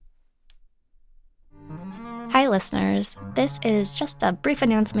listeners, this is just a brief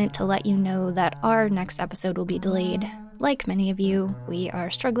announcement to let you know that our next episode will be delayed. Like many of you, we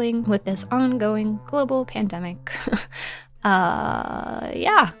are struggling with this ongoing global pandemic.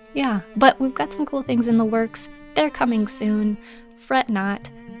 Yeah. But we've got some cool things in the works. They're coming soon. Fret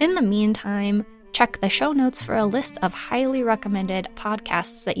not. In the meantime, check the show notes for a list of highly recommended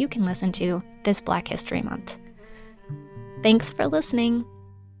podcasts that you can listen to this Black History Month. Thanks for listening.